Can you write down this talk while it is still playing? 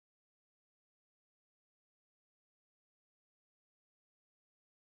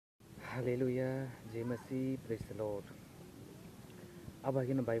Hallelujah, Jemasi, praise the Lord.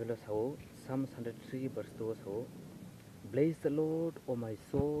 Abagina Bible sao, Psalm 103 verse 2 sao. Bless the Lord, O my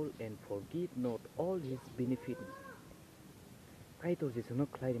soul, and forget not all his benefits. Kai to Jisu no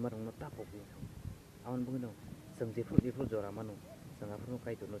klai marang no tapo bin. Awan bugino, sang jefru jora manu, sang afro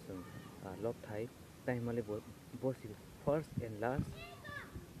kai to no sang love thai, time male both first and last,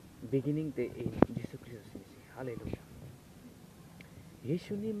 beginning the end, Jesus Christ. Hallelujah.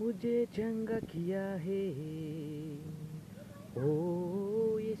 यीशु ने मुझे चंगा किया है,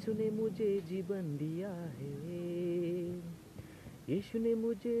 ओ यीशु ने मुझे जीवन दिया है, यीशु ने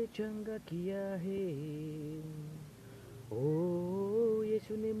मुझे चंगा किया है, ओ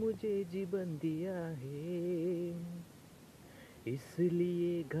यीशु ने मुझे जीवन दिया है,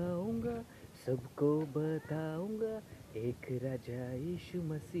 इसलिए गाऊंगा सबको बताऊंगा एक राजा यीशु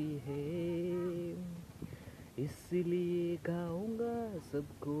मसीह है, इसलिए गाऊंगा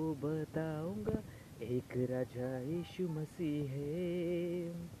सबको बताऊंगा एक राजा यीशु मसीह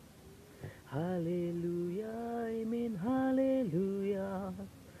है। हालेलुया आमीन हालेलुया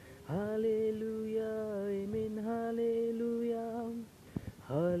हालेलुया आमीन हालेलुया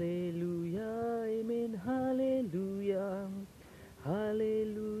हालेलुया आमीन हालेलुया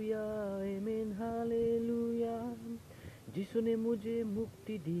हालेलुया आमीन हालेलुया। यीशु ने मुझे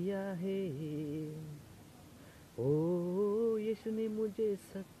मुक्ति दिया है, ओ यीशु ने मुझे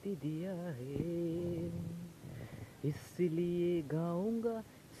शक्ति दिया है, इसलिए गाऊंगा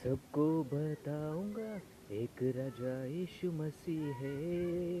सबको बताऊंगा एक राजा यीशु मसीह है,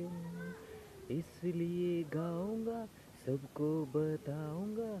 इसलिए गाऊंगा सबको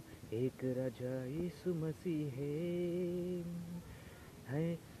बताऊंगा एक राजा यीशु मसीह है।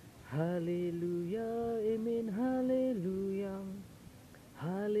 हालेलुया आमीन hallelujah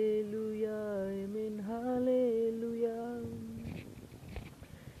Hallelujah, amen, hallelujah.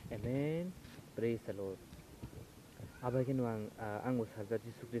 Amen, praise the Lord. Abagin ang usarga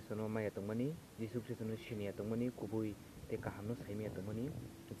Jisu Kristo no maya tongmani, Jisu Kristo no sini tongmani, kubui te kaham no saimi tongmani,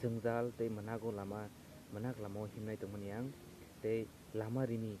 jengjal te manago lama, manak lama himnai tongmani ang, te lama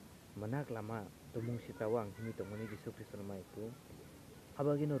rini, manak lama tumung sitawang himi tongmani Jisu Kristo no maya tu.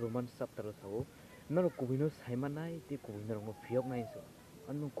 Abagin Roman chapter sao, no kubui no saimanai, te kubui no ngo fiok nai so.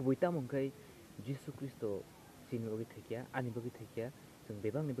 Anu kubuita mungkai Jisu Kristo sini bagi thakia ani bagi thakia जों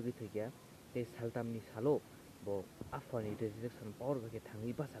बेबांनि बगै थैया ते सालतामनि सालो बो आफानि रेजिरेक्शन power बगे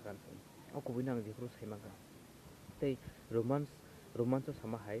थाङै बासागान अ कुबैनो आं जेफोर सायमागा ते रोमान्स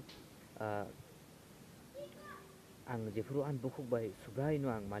समाहाय आं जेफोर आन बुखुबाय सुब्रायनो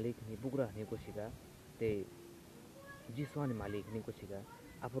आं मालिकनि बुग्रानि गसिगा ते जिसुआनि मालिकनि गसिगा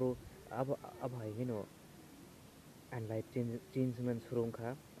आफरो आबहायनो आं लाइफ चेन्जमेन्ट सुरुंखा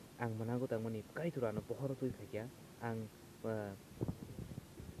आं मनागो तांमनि काइथुरानो बहर तुइ खाया आं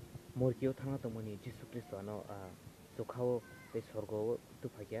मोरकियाव थांना तंमनि जिसु ख्रिस्टआनो जखाव बे स्वर्गआव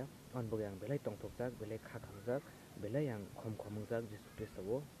तुफाया अनबगे आं बेलाय तंथकजाक बेलाय खाखामजाक बेलाय आं खमखमजाक जिसु ख्रिस्टआव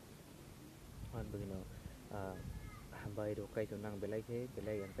अनबगेनो हामबायरो काइथो नां बेलायखे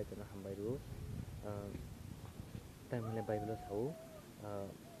बेलाय आं काइथो हामबायरो ताइमले Bible Sao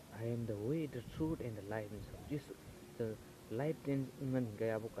I am the way, the truth, and the life. Jesus, the life change man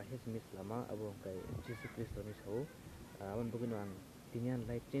hingga abu kahis mis lama abu hingga Jesus Kristus ni sahu. Awan bugino ang tini ang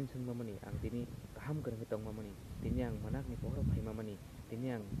life change ang mamani, ang tini kaham kereng ketong mamani, tini ang manak ni pohor phay mamani, tini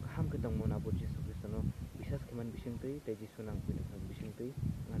ang kaham ketong mon abu Jesus Kristus no bisas keman bisingtwi, te Jesus nang pinang bisingtwi,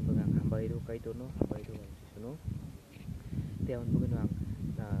 ang bagang hambayro kaito no hambayro ang Jesus no. Te awan bugino ang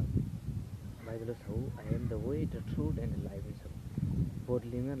Bible sahu, I am the way, the truth, and the life.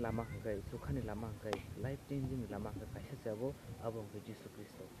 Bodlingan lama hangkai, sukhani lama hangkai, life changing lama hangkai, kaisa jabo abo hangkai Jisu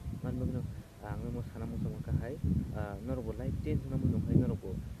Kristo. Man magno ang mo sana mo sama kahai, norobo life change na mo jongkai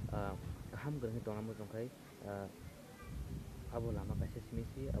norobo kaham gereng tong mo jongkai abo lama kaisa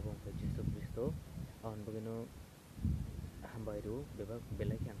simisi abo hangkai Jisu Kristo. Awan bagino hambayru beba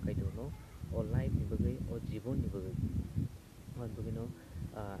belai hangkai dono, o life ni bagai, o jibon ni bagai. Awan bagino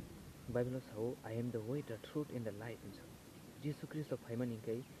Bible sahu, I am the way, the truth, and the life. Jisu Kristo phaima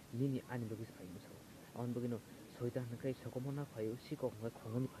ningkai nini ani bagis phaima so on bagino soita nkai sokomona phayo sikok ngai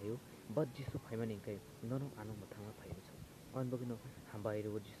khongani phayo but Jisu phaima ningkai nono anu mathanga phayo so on bagino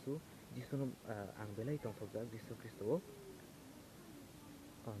hambairo Jisu no ang belai tongthokjak Jisu Kristo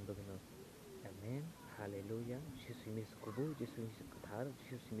on bagino amen hallelujah Jisu mis kubu Jisu mis kathar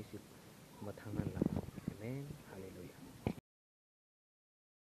Jisu mis mathanga la amen hallelujah